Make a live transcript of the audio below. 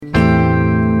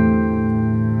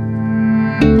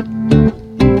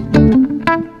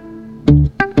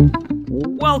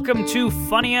Welcome to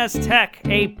Funny as Tech,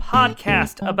 a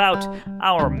podcast about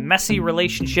our messy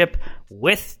relationship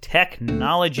with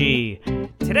technology.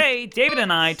 Today, David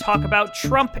and I talk about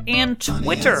Trump and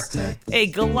Twitter, a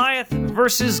Goliath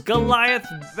versus Goliath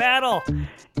battle.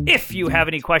 If you have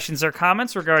any questions or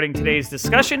comments regarding today's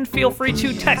discussion, feel free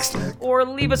to text or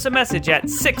leave us a message at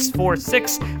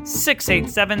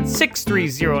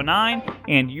 646-687-6309,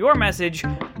 and your message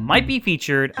might be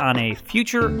featured on a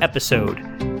future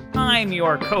episode. I'm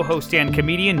your co-host and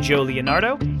comedian, Joe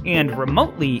Leonardo, and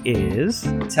remotely is...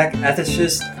 tech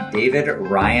ethicist David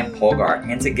Ryan Polgar,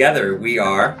 and together we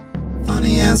are...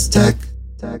 Funny as Tech.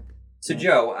 So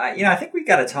Joe, I think we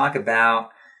got to talk about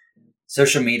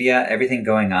social media, everything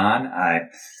going on.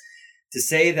 To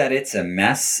say that it's a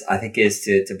mess, I think is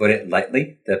to put it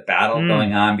lightly. The battle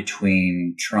going on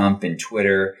between Trump and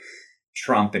Twitter,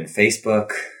 Trump and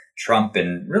Facebook, Trump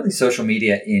and really social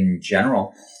media in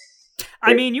general.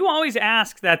 I mean, you always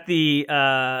ask that the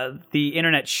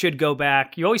internet should go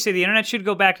back. You always say the internet should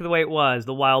go back to the way it was,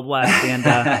 the Wild West. And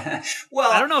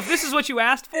well, I don't know if this is what you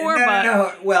asked for,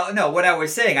 No. Well, no. What I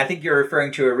was saying, I think you're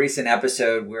referring to a recent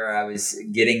episode where I was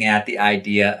getting at the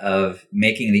idea of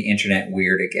making the internet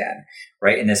weird again,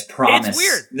 right? And this promise, it's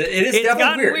weird. It's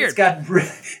definitely weird.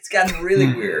 It's gotten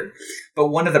really weird. But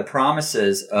one of the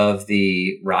promises of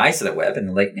the rise of the web in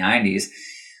the late 90s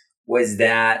was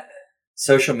that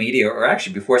social media, or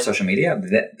actually before social media, but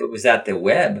was that the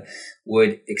web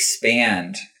would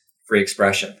expand free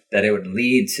expression, that it would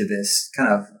lead to this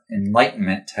kind of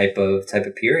enlightenment type of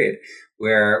period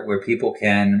where people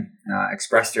can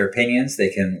express their opinions, they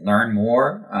can learn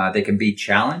more, they can be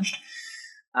challenged.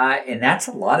 And that's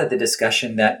a lot of the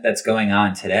discussion that's going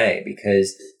on today,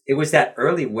 because it was that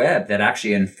early web that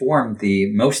actually informed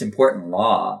the most important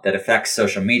law that affects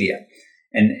social media.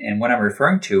 And what I'm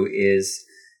referring to is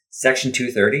Section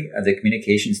 230 of the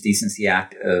Communications Decency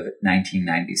Act of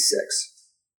 1996.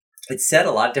 It's said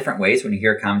a lot of different ways when you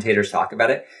hear commentators talk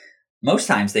about it. Most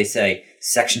times they say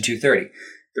Section 230.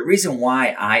 The reason why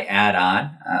I add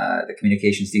on the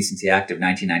Communications Decency Act of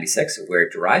 1996, where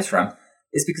it derives from,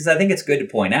 is because I think it's good to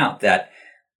point out that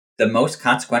the most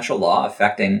consequential law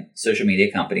affecting social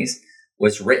media companies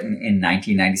was written in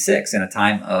 1996, in a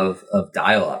time of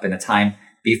dial-up, in a time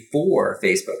before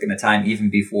Facebook, in a time even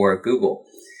before Google.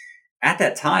 At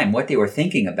that time, what they were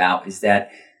thinking about is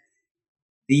that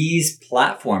these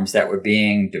platforms that were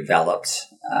being developed,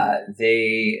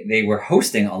 they were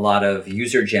hosting a lot of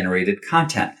user-generated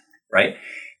content, right?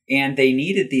 And they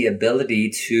needed the ability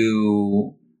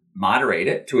to moderate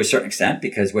it to a certain extent,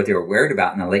 because what they were worried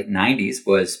about in the late 90s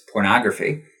was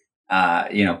pornography.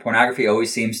 Pornography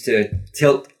always seems to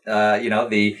tilt,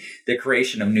 the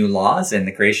creation of new laws and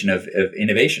the creation of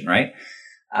innovation, right?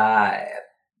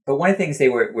 But one of the things they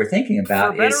were thinking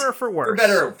about is... For better or for worse? For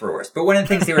better or for worse. But one of the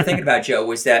things they were thinking about, Joe,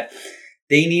 was that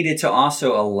they needed to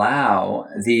also allow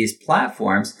these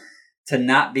platforms to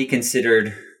not be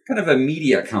considered kind of a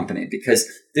media company, because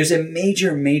there's a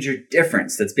major, major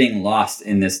difference that's being lost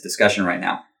in this discussion right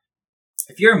now.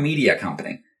 If you're a media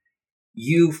company,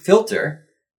 you filter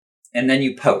and then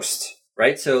you post,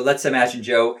 right? So let's imagine,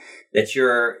 Joe, that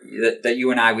you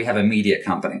and I, we have a media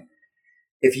company.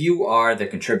 If you are the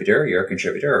contributor, you're a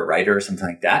contributor or a writer or something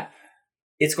like that,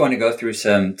 it's going to go through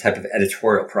some type of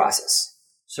editorial process.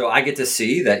 So I get to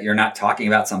see that you're not talking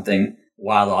about something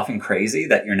wild off and crazy,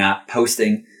 that you're not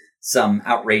posting some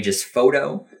outrageous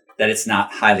photo, that it's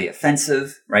not highly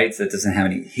offensive, right? So it doesn't have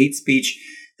any hate speech,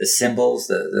 the symbols,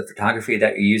 the photography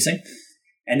that you're using.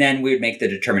 And then we would make the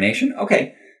determination,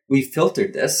 okay, we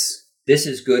filtered this. This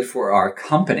is good for our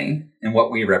company and what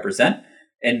we represent.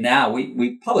 And now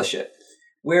we publish it.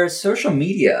 Whereas social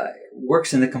media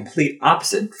works in the complete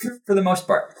opposite for the most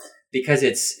part, because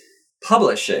it's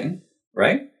publishing,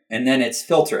 right? And then it's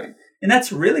filtering. And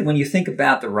that's really, when you think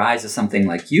about the rise of something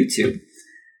like YouTube,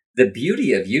 the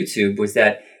beauty of YouTube was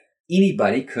that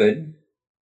anybody could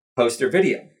post their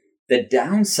video. The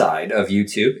downside of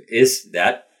YouTube is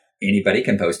that anybody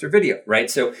can post their video,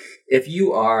 right? So if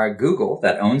you are Google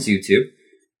that owns YouTube,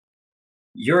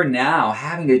 you're now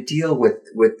having to deal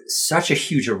with such a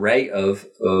huge array of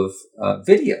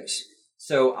videos.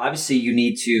 So obviously you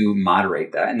need to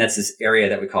moderate that. And that's this area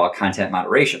that we call content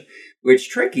moderation. What's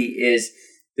tricky is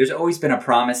there's always been a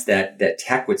promise that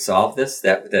tech would solve this,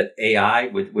 that AI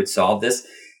would solve this.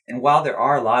 And while there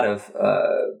are a lot of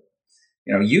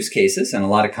use cases and a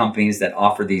lot of companies that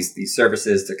offer these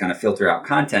services to kind of filter out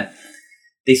content,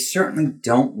 they certainly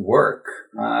don't work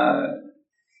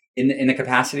in the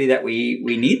capacity that we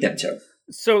need them to.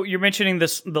 So you're mentioning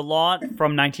the law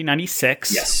from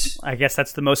 1996. Yes. I guess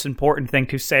that's the most important thing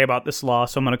to say about this law.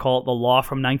 So I'm going to call it the law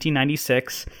from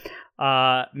 1996.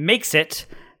 makes it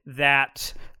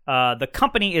that the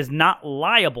company is not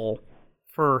liable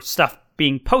for stuff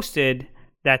being posted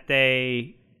that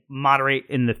they moderate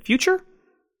in the future.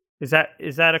 Is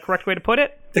that a correct way to put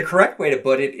it? The correct way to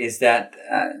put it is that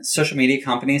social media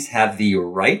companies have the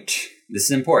right, this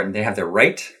is important, they have the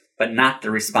right, but not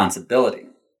the responsibility.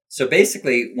 So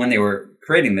basically, when they were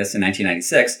creating this in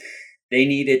 1996, they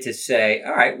needed to say,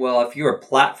 all right, well, if you're a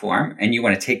platform and you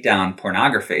want to take down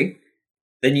pornography,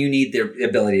 then you need the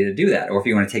ability to do that. Or if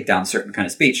you want to take down certain kind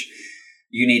of speech,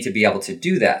 you need to be able to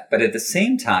do that. But at the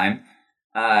same time,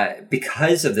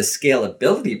 because of the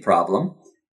scalability problem,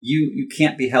 you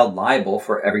can't be held liable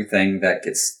for everything that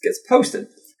gets posted.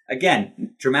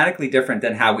 Again, dramatically different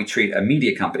than how we treat a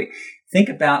media company. Think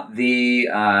about the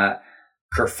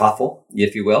kerfuffle,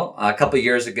 if you will, a couple of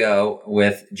years ago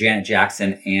with Janet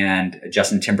Jackson and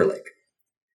Justin Timberlake.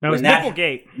 That was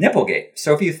Nipplegate. Nipplegate.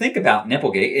 So if you think about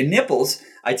Nipplegate, in nipples,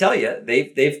 I tell you,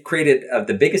 they've created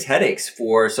the biggest headaches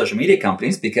for social media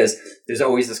companies because there's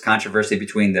always this controversy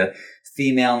between the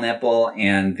female nipple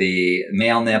and the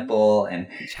male nipple. And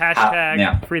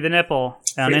hashtag free the nipple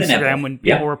on Instagram when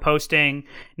people were posting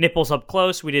nipples up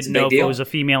close. We didn't know if it was a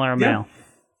female or a male.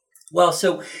 Well,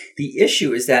 so the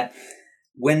issue is that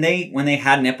when they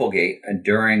had Nipplegate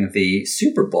during the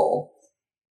Super Bowl,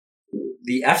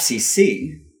 the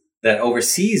FCC that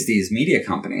oversees these media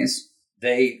companies,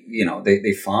 they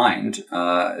fined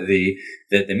the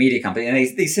media company,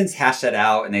 and they since hashed that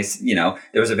out, and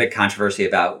there was a big controversy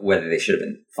about whether they should have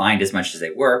been fined as much as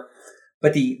they were.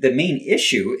 But the main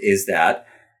issue is that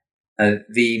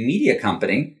the media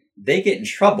company, they get in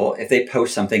trouble if they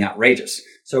post something outrageous.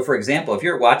 So, for example, if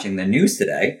you're watching the news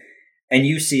today and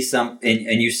you see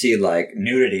and you see like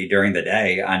nudity during the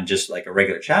day on just like a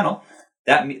regular channel,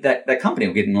 that company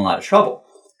will get in a lot of trouble.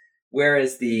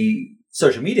 Whereas the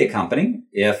social media company,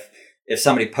 if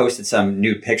somebody posted some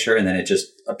nude picture and then it just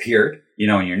appeared, in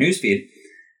your newsfeed,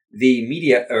 the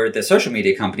media or the social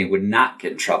media company would not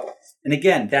get in trouble. And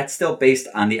again, that's still based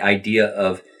on the idea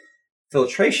of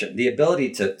filtration, the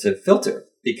ability to filter,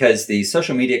 because the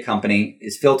social media company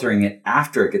is filtering it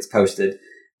after it gets posted.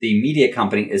 The media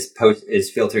company is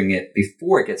filtering it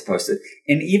before it gets posted.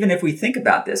 And even if we think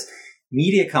about this,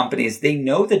 media companies, they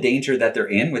know the danger that they're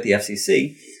in with the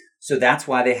FCC. So that's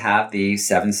why they have the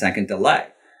 7-second delay.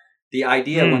 The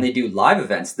idea when they do live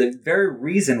events, the very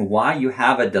reason why you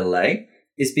have a delay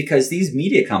is because these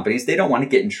media companies, they don't want to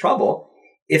get in trouble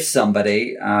if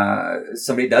somebody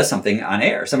does something on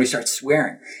air. Somebody starts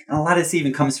swearing. And a lot of this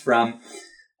even comes from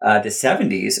the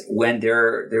 70s when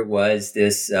there was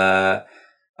this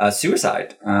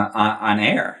suicide on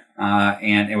air.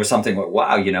 And it was something like,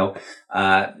 wow,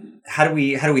 how do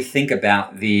we think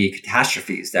about the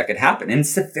catastrophes that could happen? And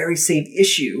it's the very same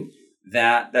issue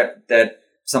that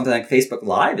something like Facebook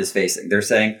Live is facing. They're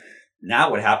saying,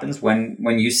 now what happens when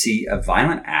you see a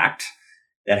violent act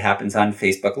that happens on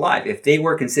Facebook Live? If they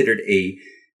were considered a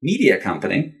media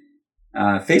company,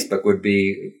 Facebook would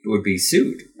be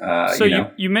sued. So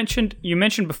you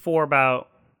mentioned before about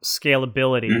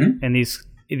scalability, and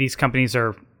these companies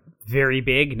are very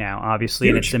big now, obviously,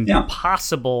 huge. And it's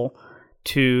impossible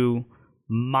to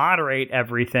moderate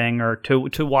everything or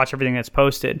to watch everything that's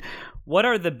posted. What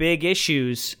are the big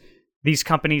issues these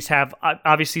companies have?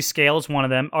 Obviously, scale is one of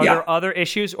them. Are there other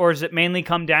issues, or does it mainly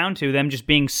come down to them just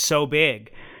being so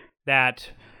big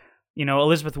that,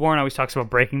 Elizabeth Warren always talks about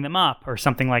breaking them up or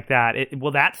something like that?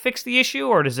 Will that fix the issue,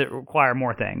 or does it require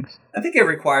more things? I think it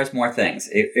requires more things.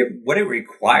 What it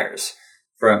requires,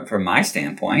 from my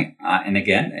standpoint, and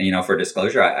again, for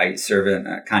disclosure, I serve in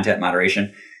a content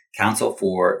moderation council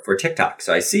for TikTok,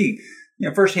 so I see,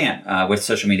 firsthand with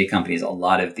social media companies a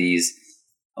lot of these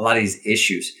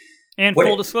issues. And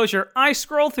full disclosure, I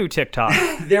scroll through TikTok.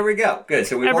 There we go. Good.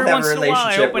 So we both have a relationship. Every once in a while,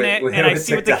 I open it and I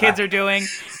see what the kids are doing,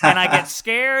 and I get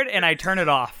scared and I turn it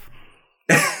off.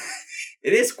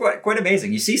 It is quite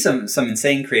amazing. You see some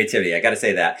insane creativity. I got to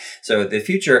say that. So the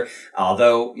future,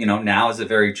 although now is a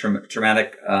very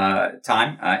traumatic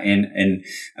time in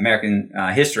American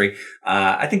history,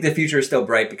 I think the future is still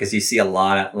bright because you see a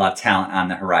lot of talent on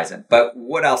the horizon. But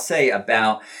what I'll say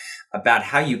about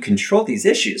how you control these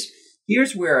issues,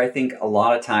 here's where I think a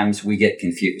lot of times we get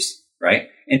confused, right?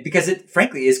 And because it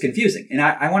frankly is confusing. And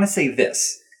I want to say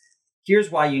this. Here's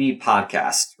why you need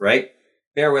podcasts, right?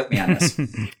 Bear with me on this.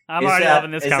 I'm already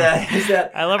loving this conversation.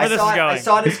 I love where this is going. I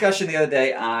saw a discussion the other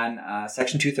day on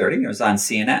Section 230. It was on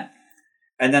CNN.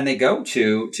 And then they go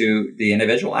to the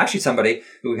individual, actually somebody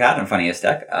who had on Funniest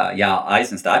Tech, Yael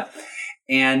Eisenstadt.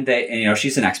 And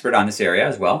she's an expert on this area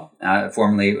as well,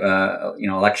 formerly,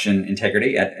 election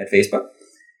integrity at Facebook.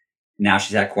 Now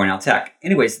she's at Cornell Tech.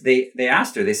 Anyways, they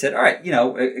asked her, they said, all right,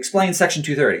 explain Section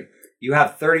 230. You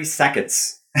have 30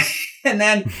 seconds. and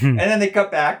then they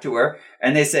cut back to her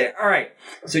and they say, all right,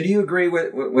 so do you agree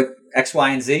with X, Y,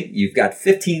 and Z? You've got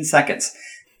 15 seconds.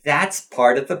 That's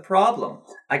part of the problem.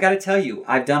 I got to tell you,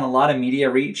 I've done a lot of media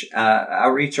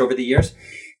outreach over the years.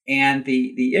 And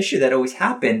the issue that always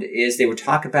happened is they would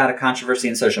talk about a controversy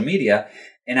in social media,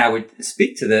 and I would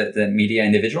speak to the media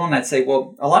individual, and I'd say,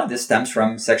 well, a lot of this stems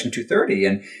from Section 230,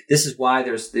 and this is why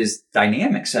there's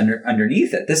dynamics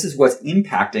underneath it. This is what's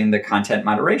impacting the content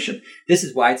moderation. This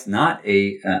is why it's not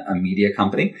a media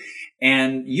company.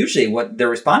 And usually what their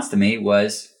response to me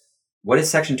was, what is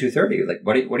Section 230? Like,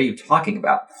 what are you talking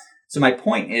about? So my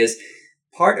point is,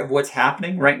 part of what's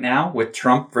happening right now with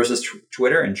Trump versus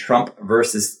Twitter and Trump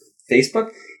versus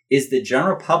Facebook is the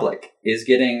general public is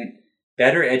getting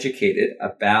better educated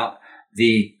about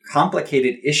the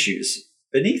complicated issues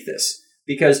beneath this.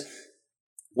 Because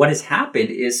what has happened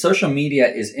is social media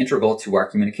is integral to our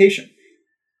communication.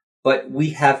 But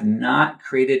we have not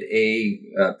created a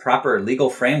proper legal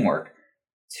framework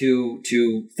to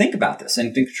think about this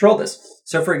and to control this.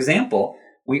 So, for example,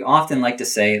 we often like to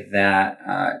say that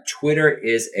Twitter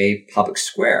is a public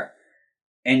square.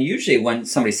 And usually when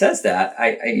somebody says that,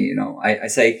 I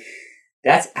say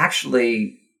that's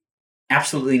actually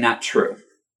absolutely not true.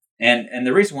 And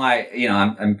the reason why,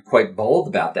 I'm quite bold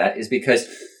about that is because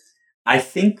I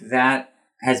think that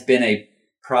has been a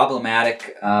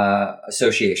problematic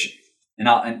association.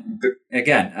 And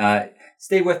again,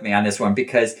 stay with me on this one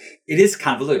because it is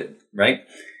convoluted, right?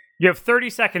 You have 30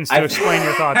 seconds to explain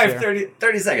your thoughts I have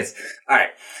 30 seconds. All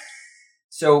right.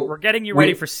 So we're getting you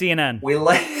ready for CNN.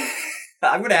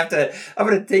 I'm going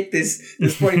to take this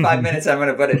 45 minutes. I'm going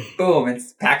to put it, boom,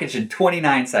 it's packaged in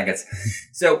 29 seconds.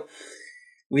 So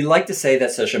we like to say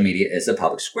that social media is a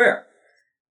public square.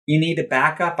 You need to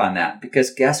back up on that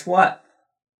because guess what?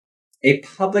 A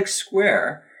public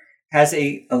square has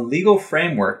a legal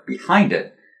framework behind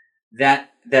it that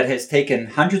has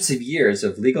taken hundreds of years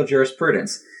of legal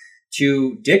jurisprudence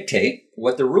to dictate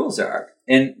what the rules are.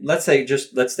 And let's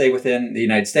stay within the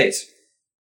United States.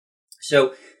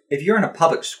 So if you're in a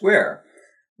public square,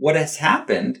 what has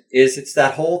happened is it's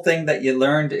that whole thing that you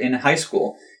learned in high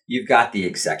school. You've got the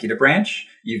executive branch,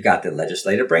 you've got the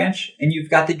legislative branch, and you've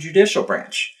got the judicial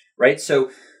branch, right?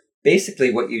 So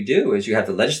basically what you do is you have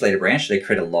the legislative branch, they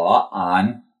create a law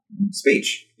on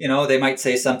speech. They might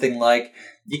say something like,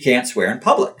 you can't swear in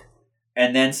public.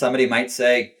 And then somebody might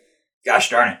say, gosh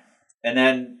darn it. And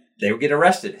then they would get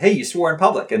arrested. Hey, you swore in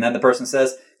public. And then the person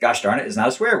says, gosh darn it, is not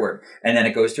a swear word. And then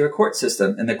it goes to a court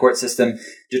system. And the court system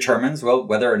determines, well,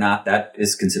 whether or not that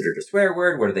is considered a swear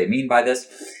word. What do they mean by this?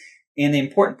 And the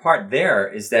important part there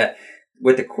is that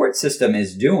what the court system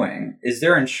is doing is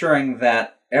they're ensuring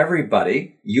that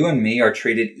everybody, you and me, are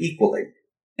treated equally.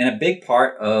 And a big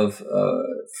part of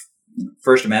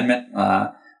First Amendment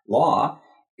law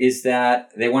is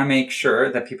that they want to make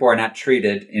sure that people are not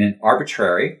treated in an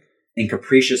arbitrary and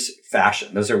capricious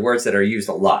fashion. Those are words that are used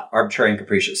a lot, arbitrary and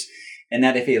capricious. And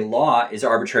that if a law is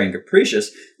arbitrary and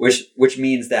capricious, which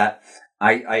means that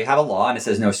I have a law and it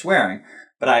says no swearing,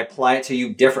 but I apply it to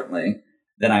you differently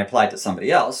than I apply it to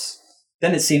somebody else,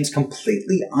 then it seems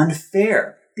completely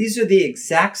unfair. These are the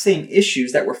exact same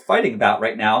issues that we're fighting about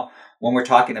right now when we're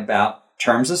talking about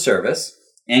terms of service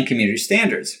and community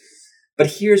standards.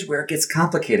 But here's where it gets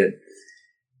complicated.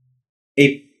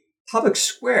 A public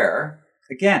square,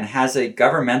 again, has a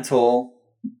governmental,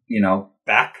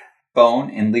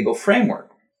 backbone and legal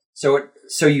framework.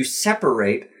 So you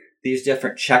separate these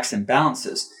different checks and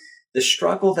balances. The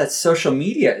struggle that social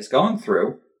media is going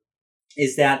through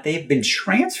is that they've been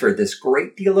transferred this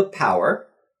great deal of power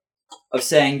of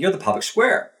saying you're the public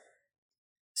square.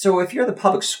 So if you're the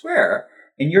public square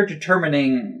and you're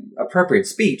determining appropriate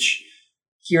speech,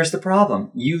 here's the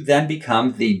problem. You then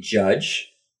become the judge,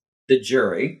 the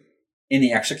jury, and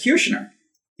the executioner.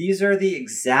 These are the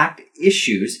exact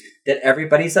issues that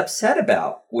everybody's upset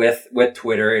about with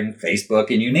Twitter and Facebook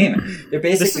and you name it. They're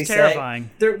basically this is terrifying.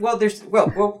 Well,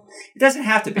 it doesn't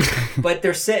have to be, but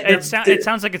they're saying it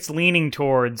sounds like it's leaning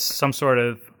towards some sort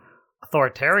of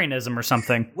authoritarianism or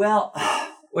something. Well,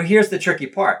 here's the tricky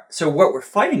part. So what we're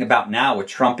fighting about now with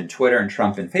Trump and Twitter and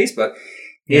Trump and Facebook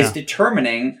is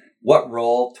determining what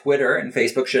role Twitter and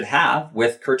Facebook should have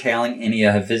with curtailing any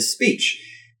of his speech.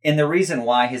 And the reason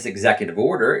why his executive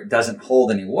order doesn't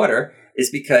hold any water is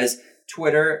because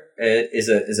Twitter is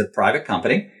a private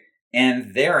company,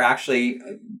 and they're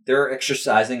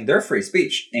exercising their free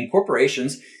speech. And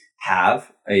corporations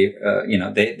have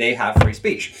they have free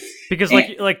speech. Because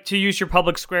like to use your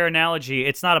public square analogy,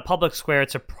 it's not a public square,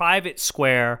 it's a private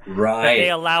square right. that they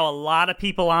allow a lot of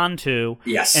people onto.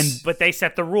 Yes. But they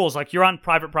set the rules. Like, you're on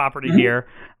private property here.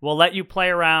 We'll let you play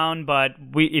around, but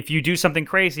if you do something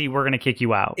crazy, we're going to kick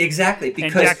you out. Exactly.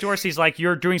 Because and Jack Dorsey's like,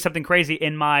 you're doing something crazy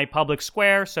in my public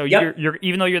square, so you're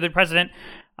even though you're the president,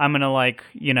 I'm going to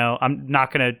I'm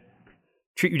not going to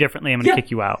treat you differently. I'm going to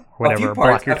kick you out or whatever.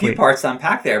 A few parts to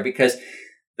unpack there, because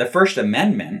the First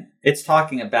Amendment, it's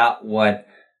talking about what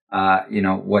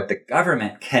the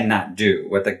government cannot do,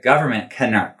 what the government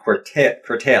cannot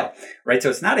curtail, right?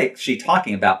 So it's not actually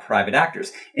talking about private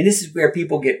actors. And this is where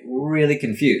people get really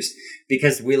confused,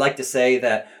 because we like to say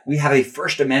that we have a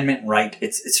First Amendment right.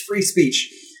 It's free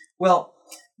speech. Well,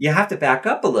 you have to back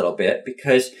up a little bit,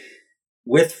 because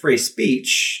with free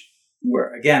speech,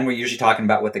 we're usually talking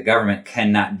about what the government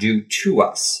cannot do to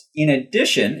us. In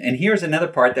addition, and here's another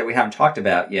part that we haven't talked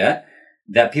about yet,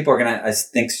 that people are going to, I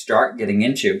think, start getting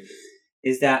into,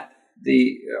 is that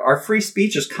our free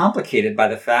speech is complicated by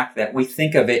the fact that we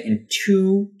think of it in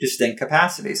two distinct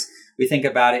capacities. We think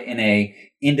about it in a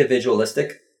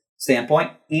individualistic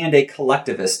standpoint and a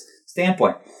collectivist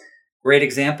standpoint. Great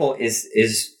example is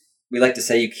we like to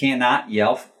say you cannot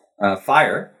yell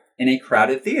fire in a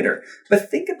crowded theater.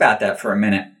 But think about that for a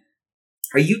minute.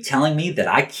 Are you telling me that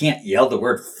I can't yell the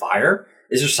word fire?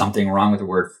 Is there something wrong with the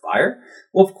word fire?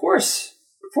 Well, of course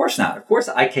not. Of course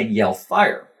I can yell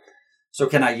fire. So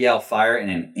can I yell fire in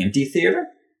an empty theater?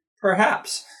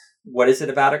 Perhaps. What is it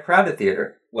about a crowded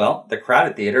theater? Well, the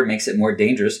crowded theater makes it more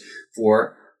dangerous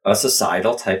for a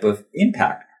societal type of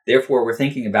impact. Therefore, we're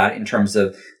thinking about it in terms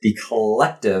of the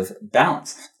collective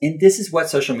balance. And this is what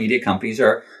social media companies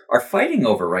are fighting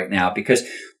over right now, because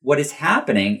what is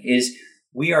happening is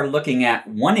we are looking at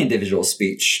one individual's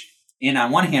speech. And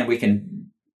on one hand, we can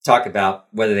talk about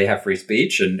whether they have free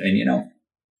speech and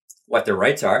what their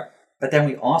rights are. But then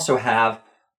we also have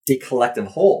the collective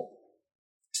whole.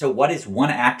 So what is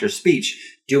one actor's speech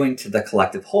doing to the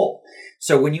collective whole?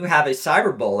 So when you have a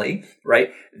cyberbully,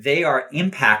 right, they are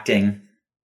impacting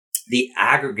the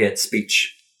aggregate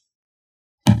speech.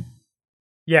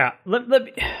 Yeah.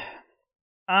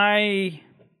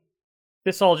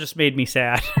 This all just made me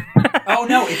sad. Oh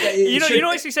no! You know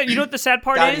what you said. You know what the sad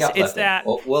part is? It's that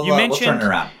we'll turn it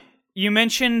around. You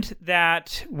mentioned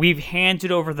that we've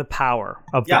handed over the power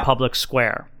of the public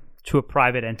square to a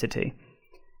private entity,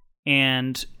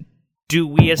 and do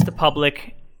we, as the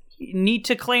public, need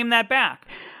to claim that back?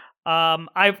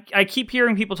 I keep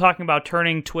hearing people talking about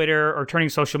turning Twitter or turning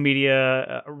social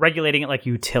media, regulating it like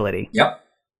utility. Yep.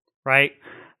 Right.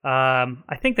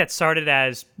 I think that started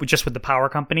as just with the power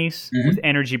companies, with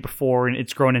energy before, and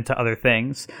it's grown into other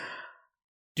things.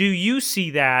 Do you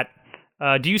see that?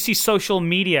 Do you see social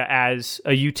media as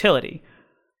a utility?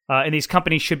 And these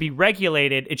companies should be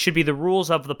regulated. It should be the rules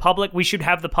of the public. We should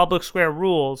have the public square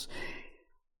rules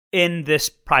in this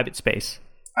private space.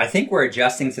 I think we're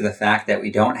adjusting to the fact that we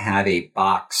don't have a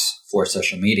box for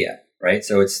social media, right?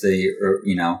 So it's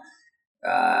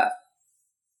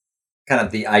kind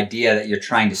of the idea that you're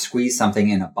trying to squeeze something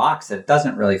in a box that it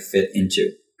doesn't really fit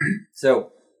into.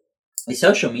 So a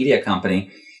social media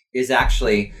company is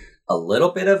actually a little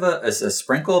bit of a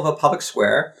sprinkle of a public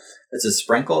square. It's a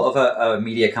sprinkle of a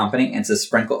media company, and it's a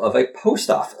sprinkle of a post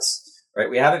office, right?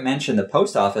 We haven't mentioned the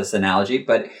post office analogy,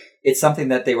 but it's something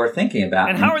that they were thinking about.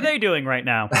 And how are they doing right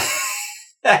now?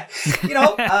 I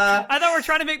thought we were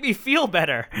trying to make me feel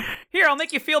better. Here, I'll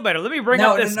make you feel better. Let me bring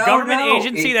up this government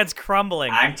agency that's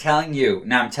crumbling. I'm telling you,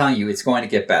 it's going to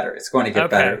get better. It's going to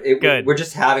get better. Good. We're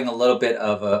just having a little bit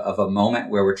of a moment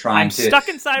where we're trying to... I'm stuck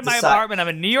inside my apartment. I'm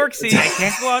in New York City. I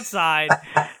can't go outside.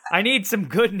 I need some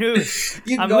good news.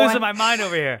 I'm losing my mind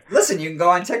over here. Listen, you can go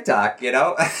on TikTok,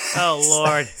 Oh,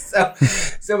 Lord.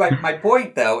 So my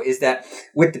point, though, is that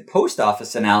with the post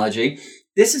office analogy,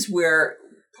 this is where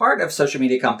part of social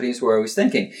media companies were always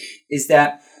thinking, is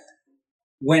that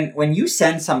when you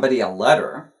send somebody a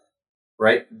letter,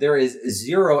 right, there is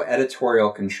zero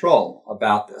editorial control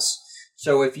about this.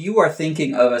 So if you are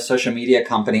thinking of a social media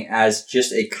company as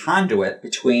just a conduit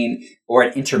between, or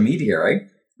an intermediary,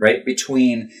 right,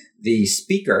 between the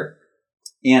speaker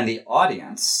and the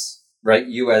audience, right,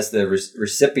 you as the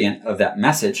recipient of that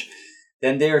message,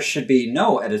 then there should be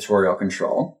no editorial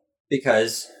control,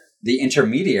 because the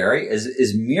intermediary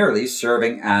is merely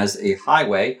serving as a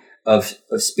highway of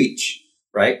speech,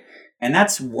 right? And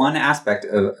that's one aspect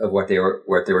of what they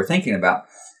were thinking about.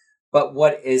 But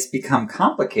what has become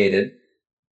complicated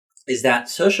is that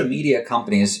social media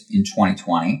companies in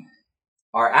 2020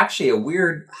 are actually a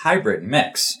weird hybrid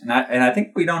mix. And I think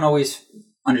we don't always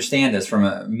understand this from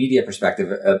a media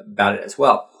perspective about it as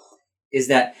well, is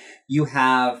that you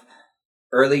have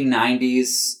early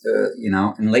 90s,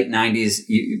 in late 90s,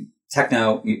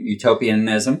 techno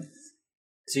utopianism.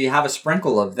 So you have a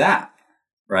sprinkle of that,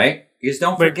 right? Because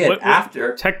don't forget,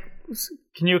 after...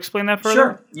 Can you explain that further?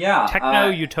 Sure, yeah.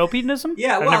 Techno-utopianism?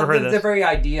 Yeah, I've never heard the very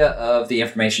idea of the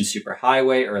information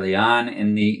superhighway early on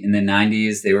in the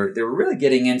 90s, they were really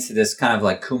getting into this kind of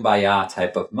like kumbaya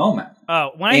type of moment. Oh,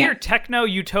 when I hear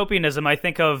techno-utopianism, I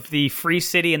think of the Free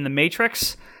City in the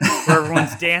Matrix, where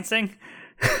everyone's dancing.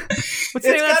 What's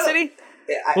the name of that city?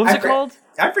 What was it called?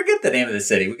 I forget the name of the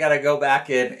city. We got to go back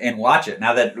and watch it.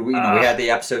 Now that we had the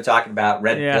episode talking about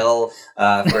Red Pill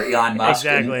for Elon Musk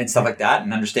and stuff like that,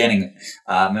 and understanding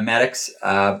memetics.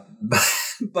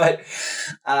 But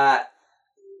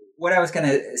what I was going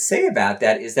to say about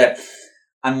that is that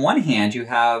on one hand, you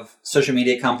have social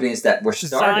media companies that were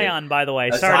started. Zion, by the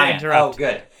way. Sorry to interrupt. Oh,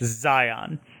 good.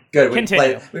 Zion. Good. We can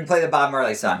play the Bob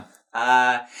Marley song.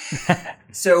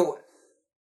 So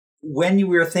when you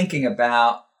were thinking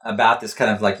about this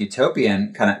kind of like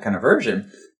utopian kind of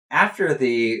version, after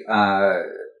the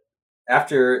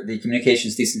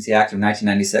Communications Decency Act of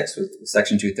 1996 with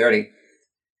Section 230,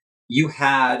 you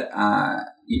had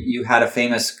a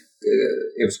famous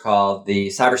it was called the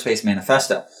Cyberspace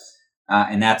Manifesto,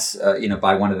 and that's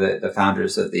by one of the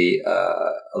founders of the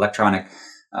Electronic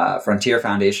Frontier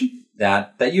Foundation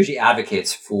that usually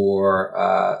advocates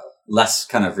for less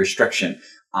kind of restriction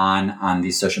on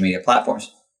these social media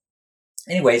platforms.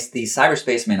 Anyways, the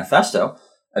Cyberspace Manifesto,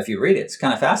 if you read it, it's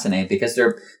kind of fascinating because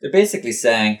they're basically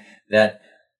saying that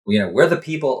we're the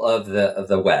people of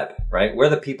the web, right? We're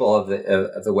the people of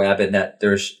the web, and that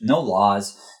there's no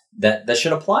laws that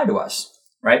should apply to us,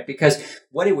 right? Because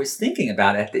what it was thinking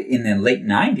about in the late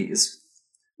 90s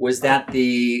was that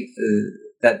the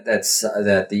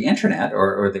internet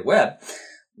or the web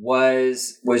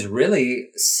was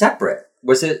really separate.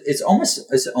 It's almost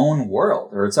its own world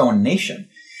or its own nation.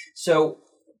 So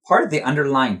part of the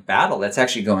underlying battle that's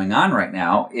actually going on right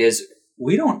now is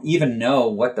we don't even know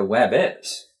what the web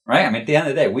is, right? I mean, at the end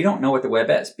of the day, we don't know what the web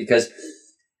is because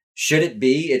should it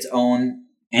be its own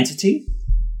entity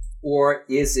or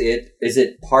is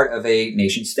it part of a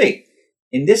nation state?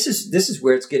 And this is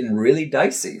where it's getting really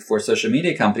dicey for social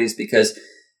media companies because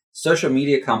social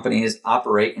media companies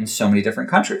operate in so many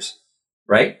different countries,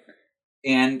 right?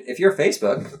 And if you're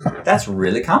Facebook, that's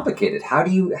really complicated. How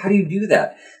do you do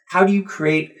that? How do you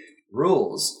create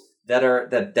rules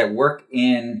that work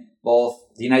in both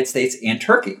the United States and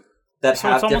Turkey? So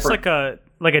it's almost like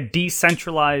a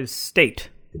decentralized state.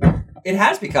 It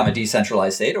has become a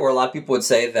decentralized state, or a lot of people would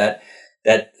say that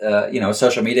a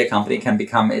social media company can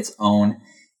become its own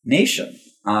nation.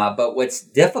 But what's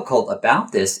difficult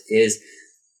about this is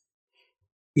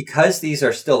because these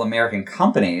are still American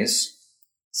companies,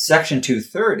 Section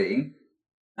 230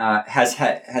 has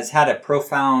had a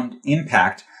profound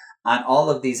impact on all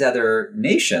of these other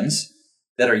nations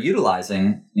that are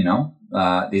utilizing,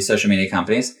 these social media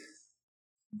companies,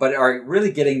 but are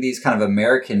really getting these kind of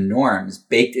American norms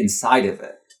baked inside of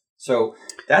it. So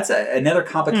that's another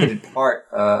complicated part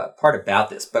about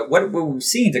this. But what we've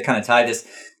seen to kind of tie this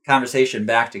conversation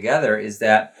back together is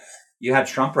that you have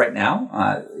Trump right now,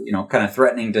 kind of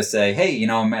threatening to say, hey,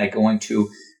 am I going to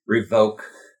revoke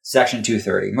Section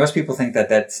 230? Most people think that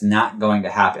that's not going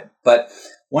to happen. But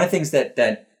one of the things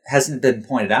that hasn't been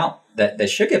pointed out, that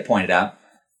should get pointed out,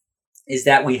 is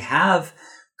that we have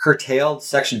curtailed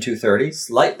Section 230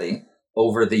 slightly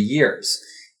over the years.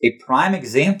 A prime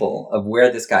example of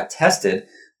where this got tested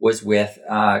was with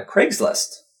Craigslist,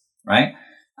 right?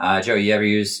 Joe, you ever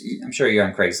I'm sure you're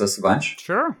on Craigslist a bunch.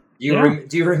 Sure. Do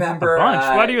you remember? A bunch.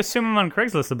 Why do you assume I'm on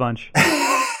Craigslist a bunch?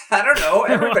 I don't know.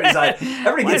 Everybody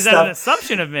gets stuff. That an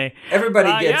assumption of me?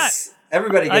 Everybody gets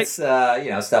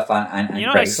stuff on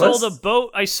Craigslist.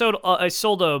 I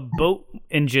sold a boat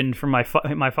engine for my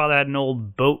father had an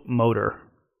old boat motor,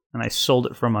 and I sold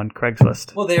it from on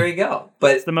Craigslist. Well, there you go.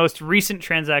 But it's the most recent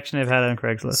transaction I've had on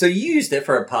Craigslist. So you used it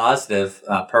for a positive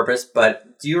purpose,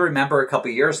 but do you remember a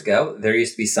couple of years ago there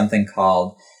used to be something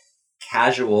called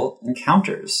Casual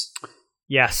Encounters?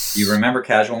 Yes. You remember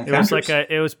Casual Encounters?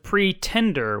 It was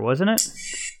pre-Tinder, wasn't it?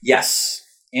 Yes.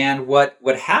 And what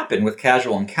happened with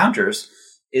Casual Encounters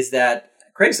is that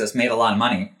Craigslist made a lot of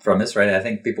money from this, right? I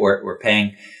think people were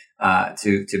paying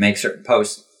to make certain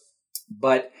posts.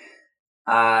 But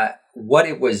what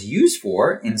it was used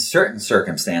for in certain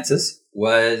circumstances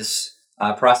was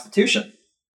prostitution.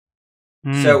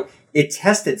 So it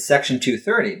tested Section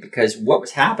 230 because what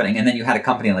was happening, and then you had a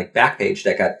company like Backpage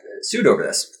that got sued over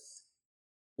this.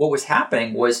 What was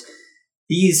happening was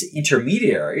these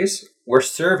intermediaries were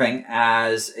serving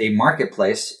as a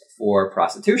marketplace for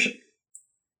prostitution.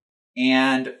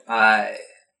 And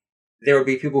there would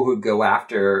be people who would go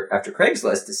after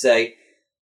Craigslist to say,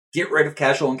 get rid of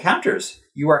casual encounters.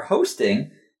 You are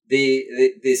hosting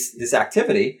this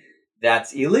activity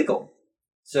that's illegal.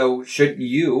 So shouldn't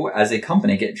you, as a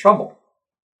company, get in trouble?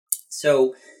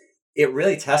 So it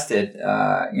really tested,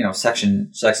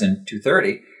 Section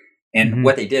 230. And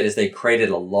what they did is they created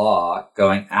a law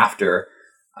going after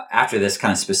this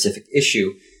kind of specific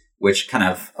issue, which kind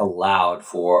of allowed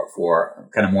for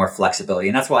kind of more flexibility.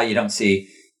 And that's why you don't see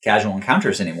casual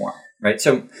encounters anymore, right?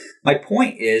 So my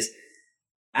point is,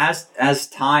 as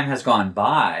time has gone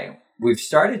by, we've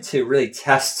started to really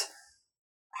test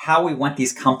how we want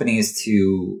these companies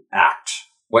to act.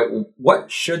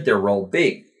 What should their role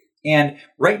be? And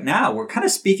right now, we're kind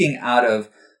of speaking out of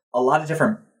a lot of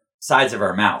different sides of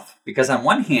our mouth, because on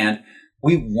one hand,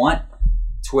 we want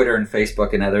Twitter and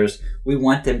Facebook and others, we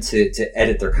want them to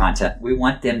edit their content. We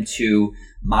want them to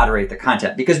moderate the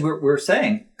content, because we're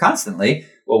saying constantly,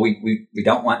 well, we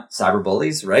don't want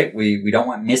cyberbullies, right? We don't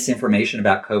want misinformation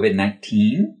about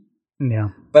COVID-19. Yeah.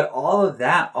 But all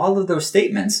of those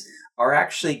statements are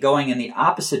actually going in the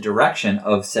opposite direction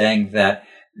of saying that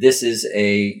this is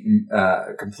a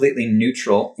completely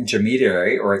neutral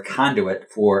intermediary or a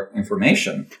conduit for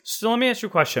information. So let me ask you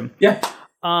a question. Yeah.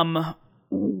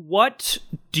 What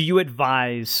do you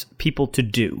advise people to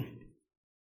do?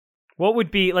 What would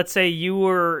be, let's say you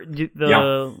were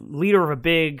the leader of a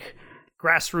big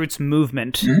grassroots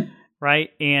movement,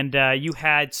 right? And you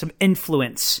had some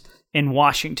influence in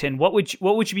Washington. What would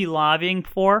you be lobbying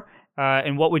for?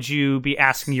 And what would you be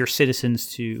asking your citizens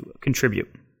to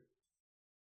contribute?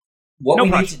 What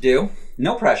we need to do,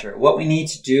 no pressure. What we need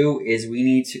to do is we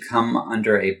need to come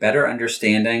under a better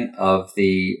understanding of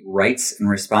the rights and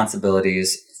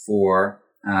responsibilities for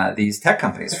these tech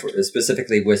companies,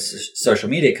 specifically with social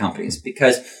media companies.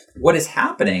 Because what is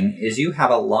happening is you have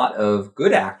a lot of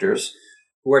good actors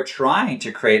who are trying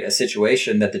to create a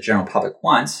situation that the general public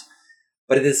wants.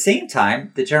 But at the same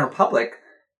time, the general public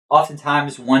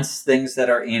oftentimes wants things that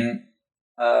are in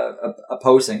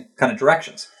opposing kind of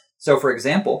directions. So, for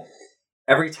example,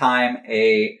 every time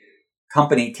a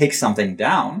company takes something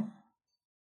down,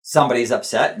 somebody's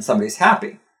upset and somebody's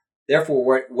happy.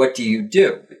 Therefore, what do you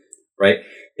do, right?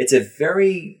 It's a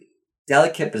very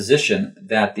delicate position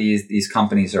that these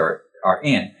companies are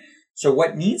in. So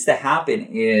what needs to happen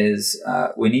is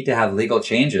we need to have legal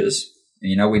changes.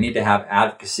 We need to have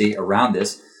advocacy around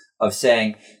this of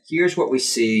saying, here's what we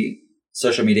see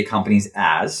social media companies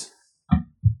as,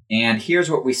 and here's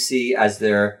what we see as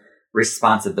their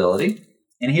responsibility.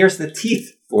 And here's the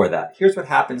teeth for that. Here's what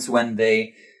happens when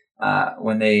they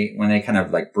kind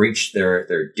of like breach their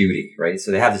duty, right?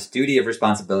 So they have this duty of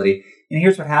responsibility, and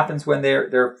here's what happens when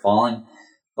they're falling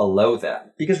below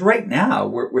that. Because right now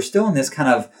we're still in this kind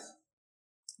of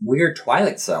weird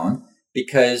twilight zone,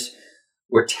 because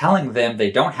we're telling them they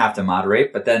don't have to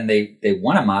moderate, but then they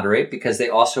want to moderate because they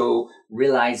also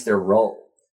realize their role.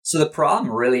 So the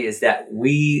problem really is that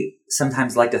we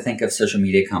sometimes like to think of social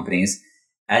media companies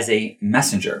as a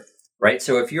messenger, right?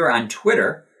 So if you're on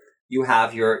Twitter, you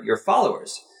have your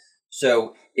followers.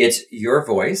 So it's your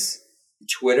voice.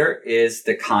 Twitter is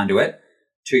the conduit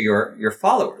to your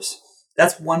followers.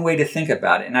 That's one way to think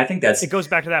about it. And I think it goes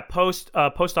back to that post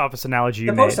office analogy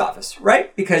you made. The post office,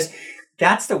 right? Because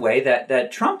that's the way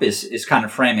that Trump is kind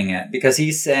of framing it, because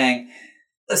he's saying,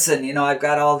 listen, I've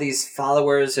got all these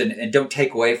followers and don't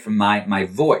take away from my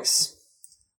voice.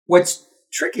 What's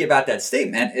tricky about that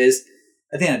statement is,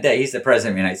 at the end of the day, he's the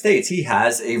president of the United States. He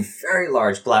has a very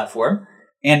large platform,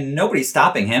 and nobody's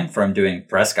stopping him from doing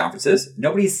press conferences.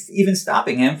 Nobody's even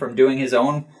stopping him from doing his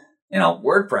own,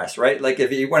 WordPress, right? Like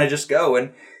if you want to just go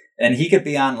and he could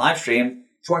be on live stream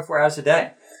 24 hours a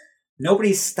day.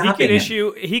 Nobody's stopping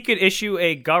him. He could issue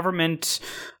a government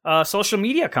social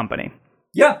media company.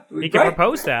 Yeah. He could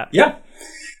propose that. Yeah.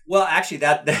 Well, actually,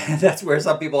 that's where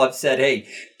some people have said, "Hey,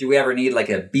 do we ever need like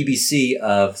a BBC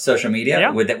of social media?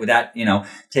 Yeah. Would that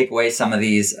take away some of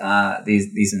these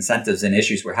incentives and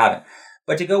issues we're having?"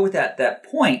 But to go with that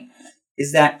point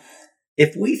is that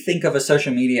if we think of a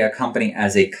social media company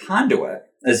as a conduit,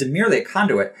 as merely a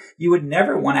conduit, you would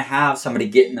never want to have somebody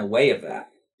get in the way of that,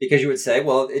 because you would say,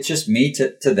 "Well, it's just me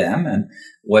to them, and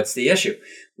what's the issue?"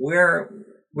 Where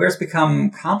it's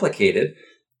become complicated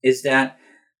is that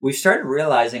we've started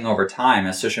realizing over time,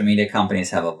 as social media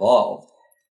companies have evolved,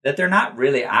 that they're not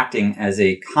really acting as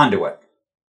a conduit,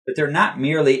 that they're not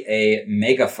merely a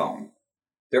megaphone.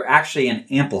 They're actually an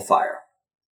amplifier.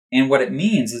 And what it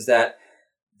means is that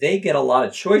they get a lot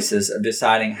of choices of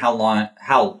deciding how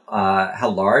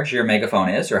large your megaphone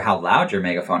is, or how loud your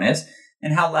megaphone is,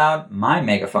 and how loud my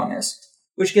megaphone is,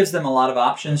 which gives them a lot of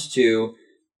options to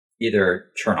either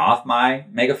turn off my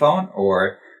megaphone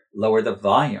or lower the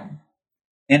volume.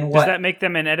 And does that make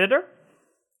them an editor?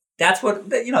 That's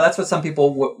what some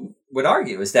people would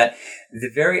argue, is that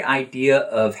the very idea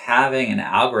of having an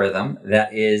algorithm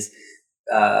that is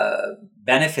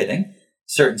benefiting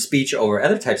certain speech over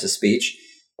other types of speech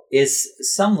is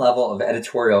some level of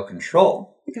editorial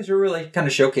control, because you're really kind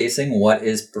of showcasing what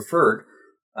is preferred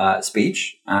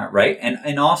speech, right?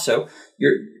 And also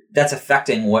that's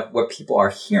affecting what people are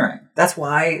hearing. That's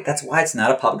why it's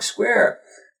not a public square.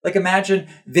 Like, imagine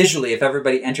visually if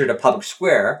everybody entered a public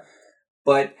square,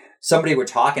 but somebody would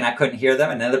talk and I couldn't hear them,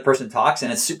 and another person talks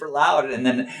and it's super loud, and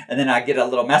then I get a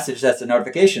little message that's a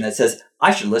notification that says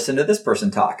I should listen to this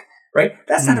person talk. Right?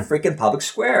 That's not a freaking public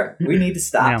square. We need to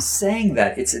stop saying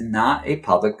that. It's not a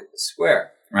public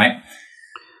square, right?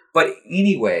 But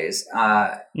anyways,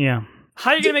 How are you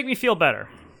going to make me feel better?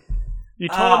 You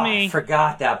told me. I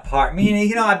forgot that part. I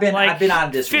mean, I've been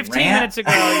on this 15 rant. minutes ago,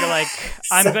 you're like,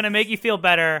 I'm going to make you feel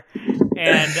better,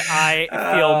 and I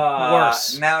feel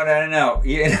worse. No.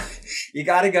 You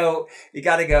gotta go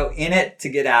in it to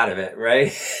get out of it,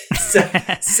 right?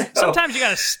 Sometimes you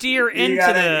gotta steer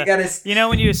into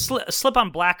when you slip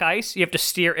on black ice, you have to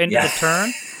steer into the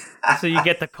turn so you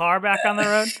get the car back on the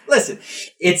road. Listen,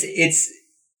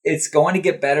 it's going to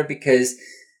get better, because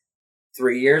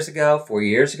 4 years ago,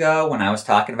 when I was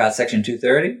talking about Section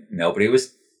 230, nobody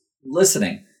was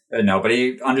listening.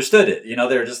 Nobody understood it. They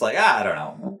were just like, I don't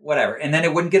know, whatever. And then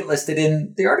it wouldn't get listed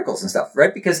in the articles and stuff,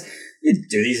 right? Because you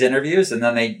do these interviews and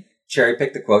then they cherry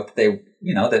pick the quote that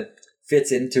that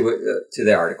fits into to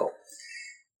the article.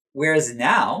 Whereas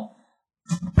now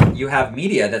you have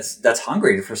media that's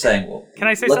hungry for saying, well, can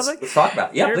I say something? Let's talk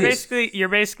about it. Yeah, please. You're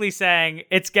basically saying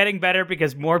it's getting better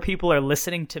because more people are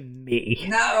listening to me.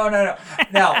 No.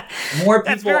 More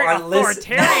people are listening. That's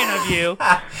very authoritarian of you,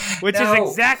 which is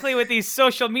exactly what these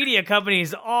social media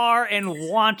companies are and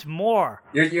want more.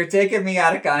 You're taking me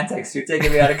out of context.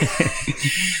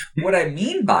 What I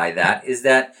mean by that is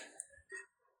that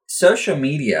social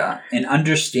media and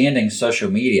understanding social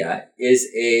media is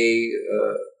a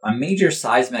major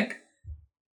seismic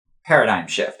paradigm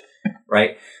shift,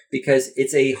 right? Because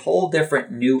it's a whole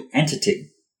different new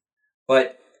entity.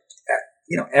 But,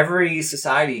 every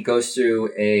society goes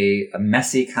through a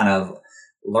messy kind of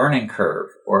learning curve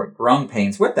or growing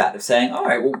pains with that, of saying, all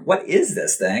right, well, what is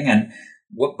this thing? And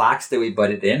what box do we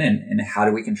put it in, and how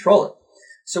do we control it?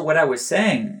 So what I was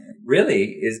saying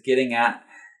really is getting at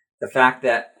the fact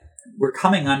that we're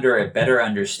coming under a better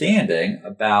understanding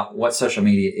about what social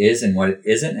media is and what it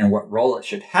isn't, and what role it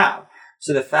should have.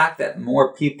 So the fact that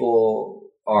more people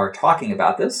are talking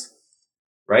about this,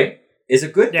 right, is a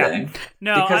good thing.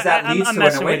 No, because that leads I'm to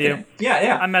an awakening.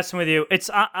 Yeah. I'm messing with you.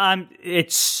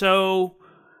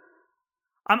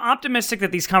 I'm optimistic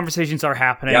that these conversations are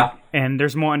happening, and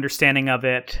there's more understanding of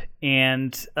it,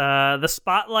 and the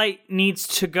spotlight needs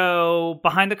to go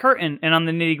behind the curtain and on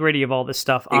the nitty gritty of all this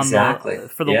stuff, for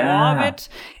the law of it,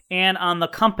 and on the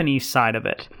company side of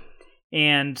it,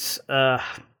 and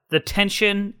the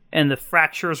tension and the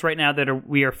fractures right now that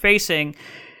we are facing.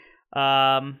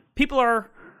 People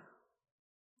are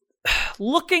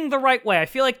looking the right way. I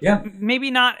feel like maybe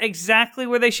not exactly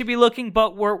where they should be looking,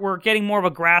 but we're getting more of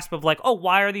a grasp of like, oh,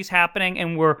 why are these happening?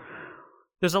 And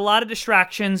there's a lot of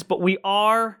distractions, but we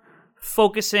are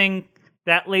focusing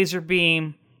that laser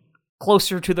beam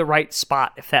closer to the right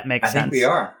spot, if that makes sense. I think we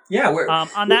are. Yeah.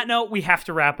 On that note, we have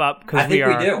to wrap up because we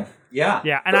do. Yeah.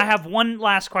 Yeah. And I have one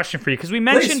last question for you, because we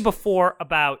mentioned before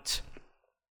about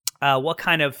what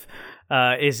kind of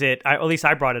is it? At least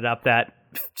I brought it up that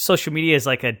social media is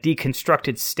like a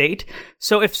deconstructed state.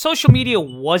 So if social media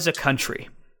was a country,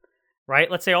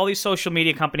 right? Let's say all these social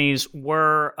media companies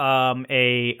were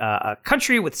a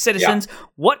country with citizens. Yeah.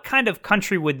 What kind of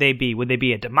country would they be? Would they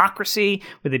be a democracy?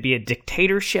 Would they be a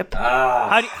dictatorship?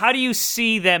 How do you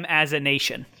see them as a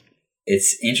nation?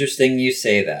 It's interesting you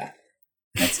say that.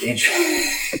 That's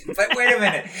interesting. But wait a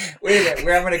minute.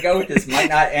 Where I'm going to go with this might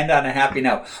not end on a happy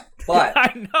note. But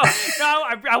I know. No,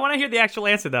 I want to hear the actual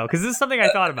answer, though, because this is something I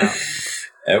thought about.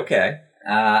 Okay.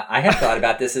 I have thought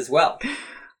about this as well.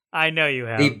 I know you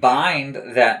have. The bind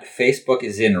that Facebook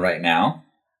is in right now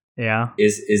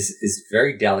is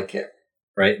very delicate,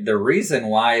 right? The reason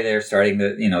why they're starting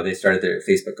they started their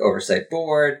Facebook Oversight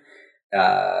Board.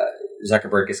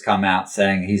 Zuckerberg has come out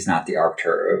saying he's not the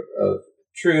arbiter of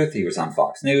truth. He was on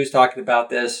Fox News talking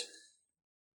about this.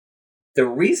 The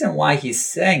reason why he's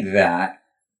saying that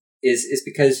is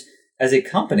because as a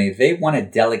company, they want to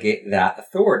delegate that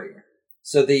authority.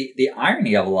 So the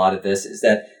irony of a lot of this is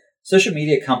that social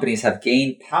media companies have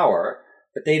gained power,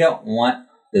 but they don't want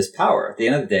this power. At the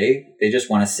end of the day, they just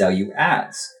want to sell you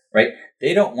ads, right?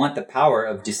 They don't want the power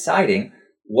of deciding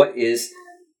what is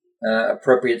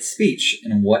appropriate speech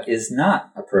and what is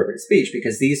not appropriate speech,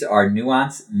 because these are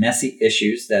nuanced, messy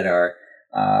issues that are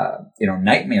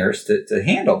nightmares to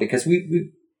handle, because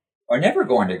we are never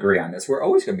going to agree on this. We're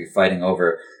always going to be fighting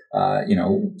over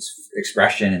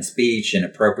expression and speech and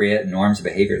appropriate norms of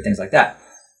behavior, things like that.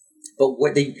 But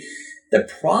what the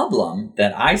problem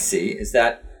that I see is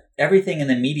that everything in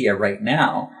the media right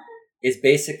now is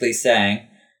basically saying,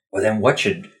 well, then what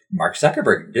should Mark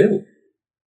Zuckerberg do?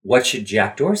 What should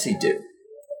Jack Dorsey do?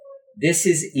 This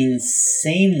is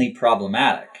insanely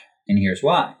problematic, and here's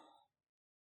why.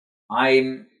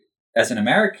 As an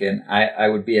American, I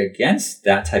would be against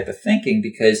that type of thinking,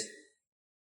 because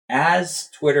as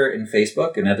Twitter and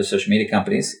Facebook and other social media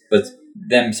companies, but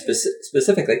them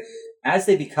specifically, as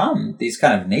they become these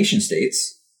kind of nation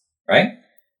states, right?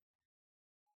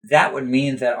 That would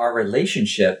mean that our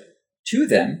relationship to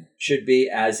them should be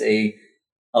as a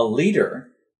leader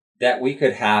that we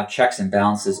could have checks and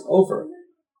balances over.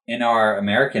 In our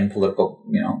American political,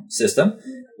 system,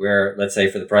 where, let's say,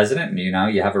 for the president,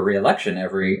 you have a re-election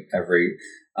every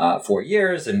 4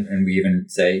 years, and we even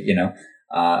say,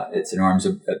 it's norms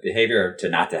of behavior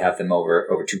to have them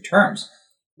over 2 terms.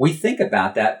 We think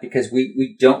about that because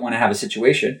we don't want to have a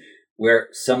situation where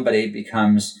somebody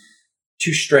becomes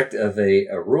too strict of a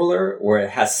ruler, or it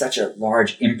has such a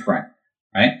large imprint,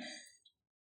 right?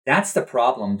 That's the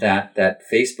problem that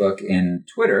Facebook and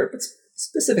Twitter, but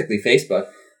specifically Facebook,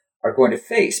 are going to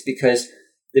face, because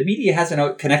the media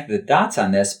hasn't connected the dots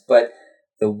on this, but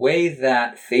the way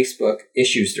that Facebook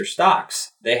issues their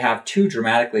stocks, they have 2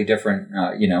 dramatically different,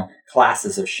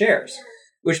 classes of shares,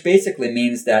 which basically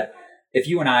means that if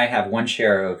you and I have 1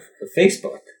 share of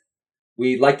Facebook,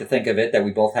 we like to think of it that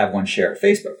we both have 1 share of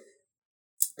Facebook.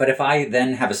 But if I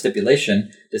then have a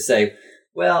stipulation to say,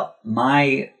 well,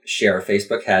 my share of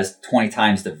Facebook has 20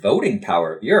 times the voting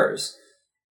power of yours,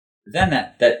 then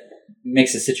that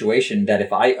makes a situation that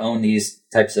if I own these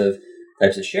types of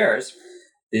shares,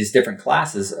 these different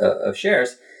classes of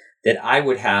shares, that I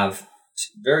would have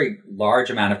very large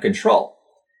amount of control.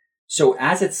 So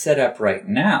as it's set up right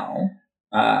now,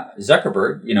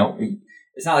 Zuckerberg,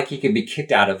 it's not like he can be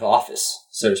kicked out of office,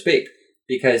 so to speak,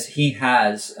 because he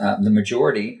has the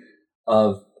majority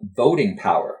of voting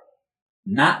power,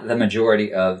 not the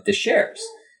majority of the shares.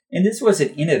 And this was an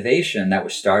innovation that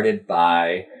was started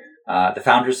by the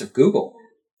founders of Google,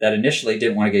 that initially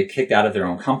didn't want to get kicked out of their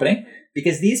own company,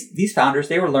 because these founders,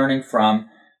 they were learning from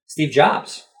Steve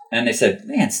Jobs. And they said,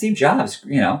 man, Steve Jobs,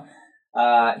 he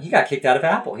got kicked out of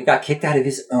Apple. He got kicked out of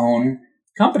his own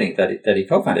company that he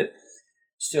co-founded.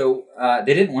 So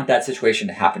they didn't want that situation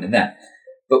to happen to them.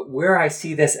 But where I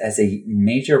see this as a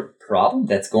major problem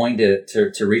that's going to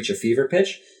reach a fever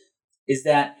pitch is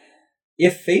that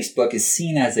if Facebook is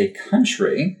seen as a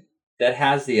country that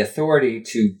has the authority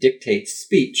to dictate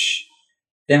speech,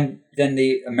 then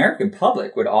the American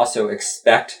public would also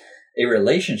expect a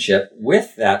relationship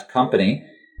with that company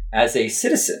as a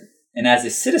citizen. And as a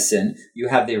citizen, you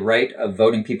have the right of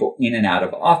voting people in and out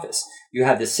of office. You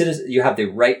have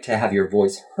the right to have your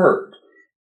voice heard.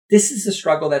 This is the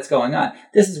struggle that's going on.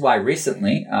 This is why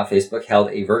recently Facebook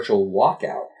held a virtual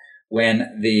walkout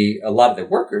when a lot of the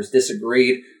workers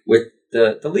disagreed with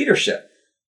the leadership.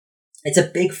 It's a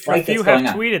big fight that's going on. A few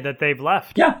have tweeted that they've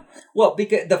left. Yeah. Well,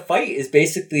 because the fight is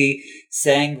basically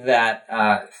saying that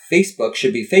Facebook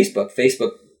should be Facebook.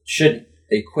 Facebook shouldn't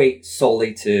equate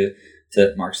solely to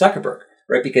Mark Zuckerberg,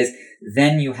 right? Because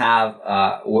then you have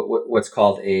what's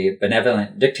called a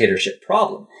benevolent dictatorship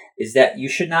problem, is that you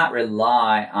should not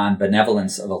rely on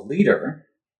benevolence of a leader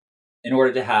in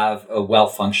order to have a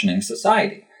well-functioning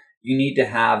society. You need to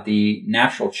have the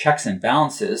natural checks and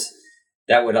balances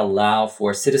that would allow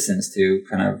for citizens to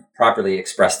kind of properly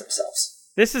express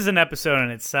themselves. This is an episode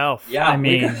in itself. Yeah, I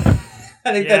mean,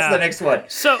 I think that's the next one.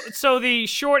 So the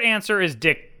short answer is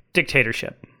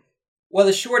dictatorship. Well,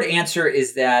 the short answer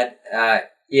is that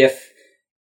if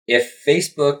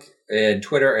Facebook and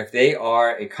Twitter, if they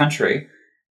are a country,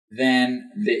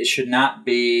 then it should not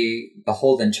be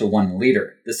beholden to one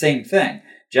leader. The same thing.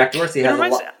 Jack Dorsey has a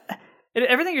lot.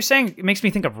 Everything you're saying makes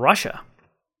me think of Russia.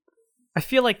 I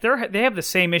feel like they have the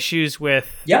same issues with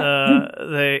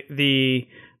they're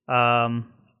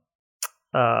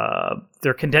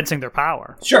condensing their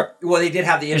power. Sure. Well, they did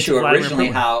have the issue originally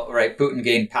how Putin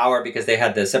gained power because they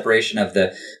had the separation of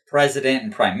the president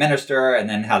and prime minister, and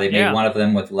then how they made one of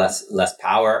them with less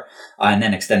power, and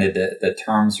then extended the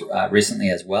terms recently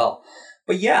as well.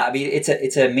 But yeah, I mean,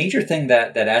 it's a major thing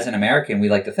that as an American we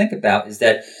like to think about, is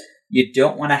that you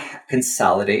don't want to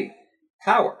consolidate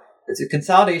power. It's a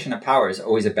consolidation of power is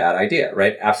always a bad idea,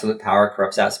 right? Absolute power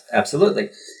corrupts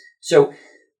absolutely. So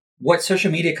what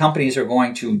social media companies are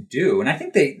going to do, and I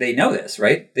think they know this,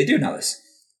 right? They do know this.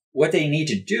 What they need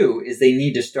to do is they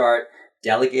need to start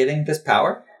delegating this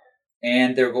power,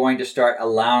 and they're going to start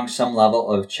allowing some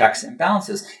level of checks and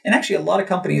balances. And actually, a lot of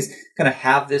companies kind of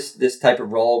have this type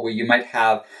of role where you might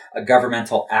have a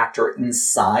governmental actor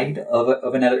inside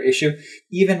of another issue.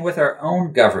 Even with our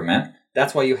own government,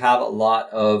 that's why you have a lot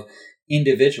of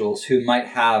individuals who might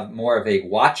have more of a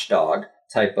watchdog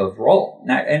type of role.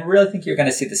 And I really think you're going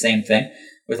to see the same thing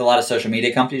with a lot of social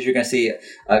media companies. You're going to see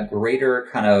a greater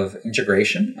kind of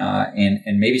integration,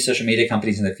 and maybe social media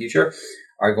companies in the future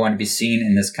are going to be seen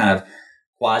in this kind of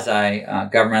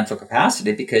quasi-governmental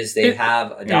capacity because they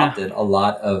have adopted a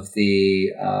lot of the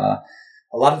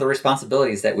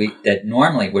responsibilities that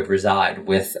normally would reside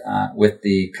with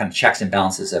the kind of checks and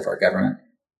balances of our government.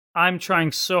 I'm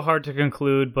trying so hard to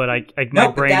conclude, but my brain wants to ask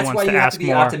more. But that's why you have to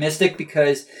be optimistic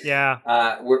because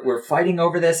we're fighting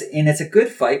over this, and it's a good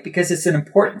fight because it's an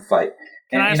important fight.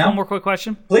 Can I ask one more quick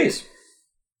question? Please.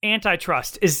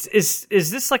 Antitrust. Is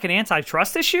this like an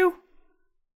antitrust issue?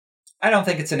 I don't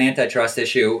think it's an antitrust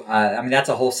issue. I mean, that's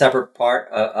a whole separate part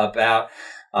about,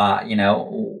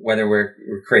 whether we're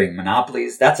creating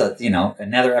monopolies. That's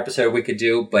another episode we could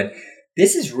do. But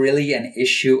this is really an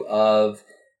issue of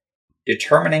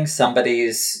determining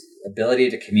somebody's ability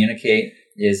to communicate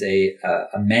is a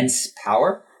immense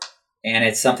power. And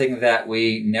it's something that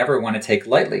we never want to take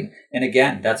lightly. And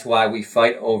again, that's why we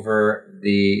fight over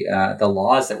the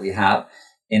laws that we have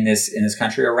in this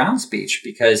country around speech,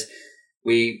 because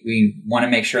we want to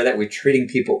make sure that we're treating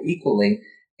people equally.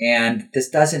 And this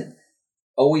doesn't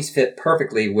always fit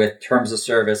perfectly with terms of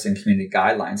service and community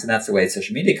guidelines. And that's the way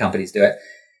social media companies do it.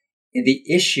 And the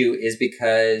issue is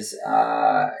because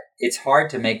it's hard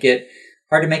to make it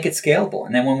scalable.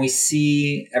 And then when we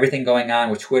see everything going on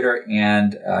with Twitter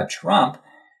and Trump,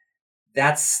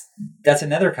 that's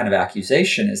another kind of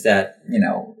accusation is that,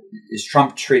 is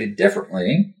Trump treated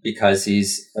differently because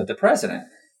he's the president?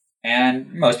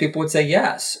 And most people would say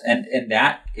yes. And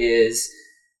that is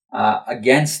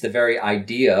against the very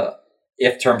idea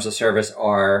if terms of service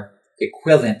are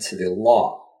equivalent to the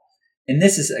law. And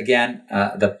this is, again,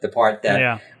 the part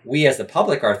that we as the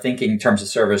public are thinking terms of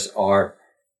service are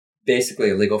basically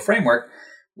a legal framework,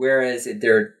 whereas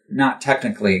they're not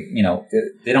technically,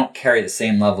 they don't carry the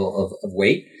same level of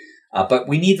weight. But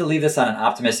we need to leave this on an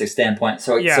optimistic standpoint.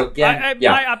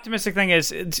 My optimistic thing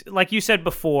is, like you said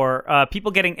before,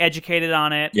 people getting educated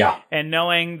on it and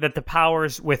knowing that the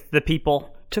power's with the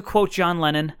people. To quote John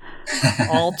Lennon,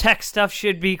 all tech stuff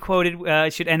should be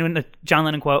quoted, should end with a John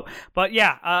Lennon quote. But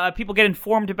people get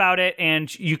informed about it,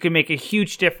 and you can make a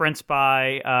huge difference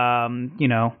by,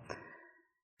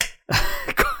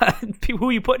 who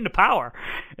you put into power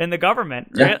in the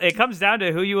government. Yeah. It comes down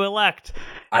to who you elect.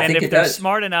 And if they're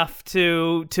smart enough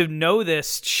to know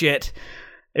this shit,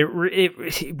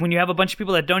 when you have a bunch of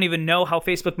people that don't even know how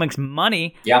Facebook makes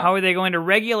money, how are they going to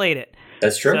regulate it?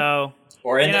 That's true. So,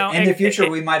 or in the future,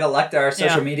 we might elect our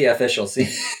social media officials.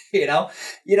 You don't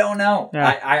know.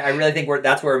 Yeah. I really think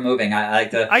that's where we're moving.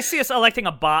 I see us electing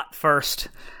a bot first.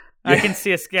 I can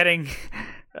see us getting,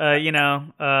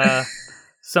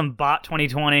 some bot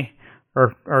 2020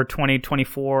 or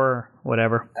 2024 or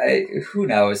whatever. Who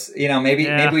knows? Maybe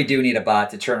we do need a bot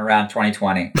to turn around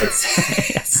 2020.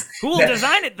 Who will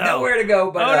design it, though? Nowhere to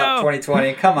go but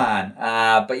 2020. Come on.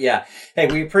 But yeah. Hey,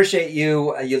 we appreciate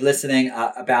you listening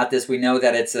about this. We know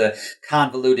that it's a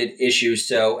convoluted issue.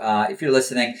 So if you're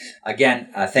listening, again,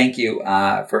 thank you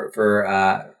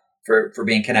for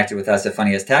being connected with us at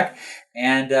Funny as Tech.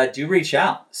 And do reach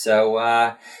out. So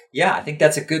I think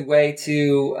that's a good way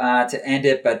to end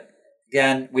it. But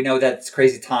again, we know that it's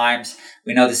crazy times.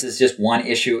 We know this is just one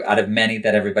issue out of many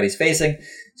that everybody's facing.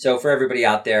 So for everybody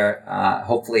out there,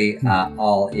 hopefully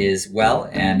all is well,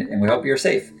 and we hope you're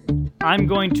safe. I'm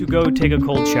going to go take a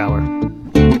cold shower.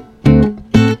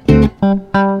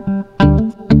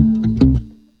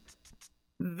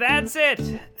 That's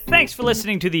it. Thanks for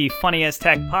listening to the Funny as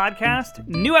Tech podcast.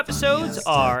 New episodes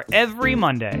are every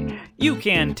Monday. You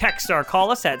can text or call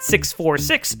us at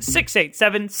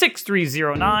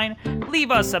 646-687-6309. Leave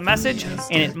us a message,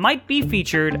 and it might be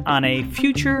featured on a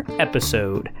future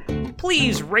episode.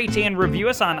 Please rate and review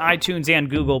us on iTunes and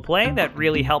Google Play. That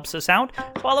really helps us out.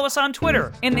 Follow us on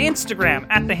Twitter and Instagram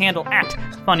at the handle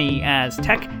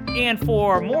 @FunnyAsTech. And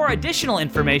for more additional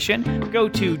information, go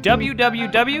to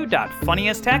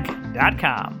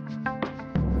www.funnyastech.com.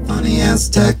 Funny as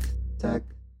Tech.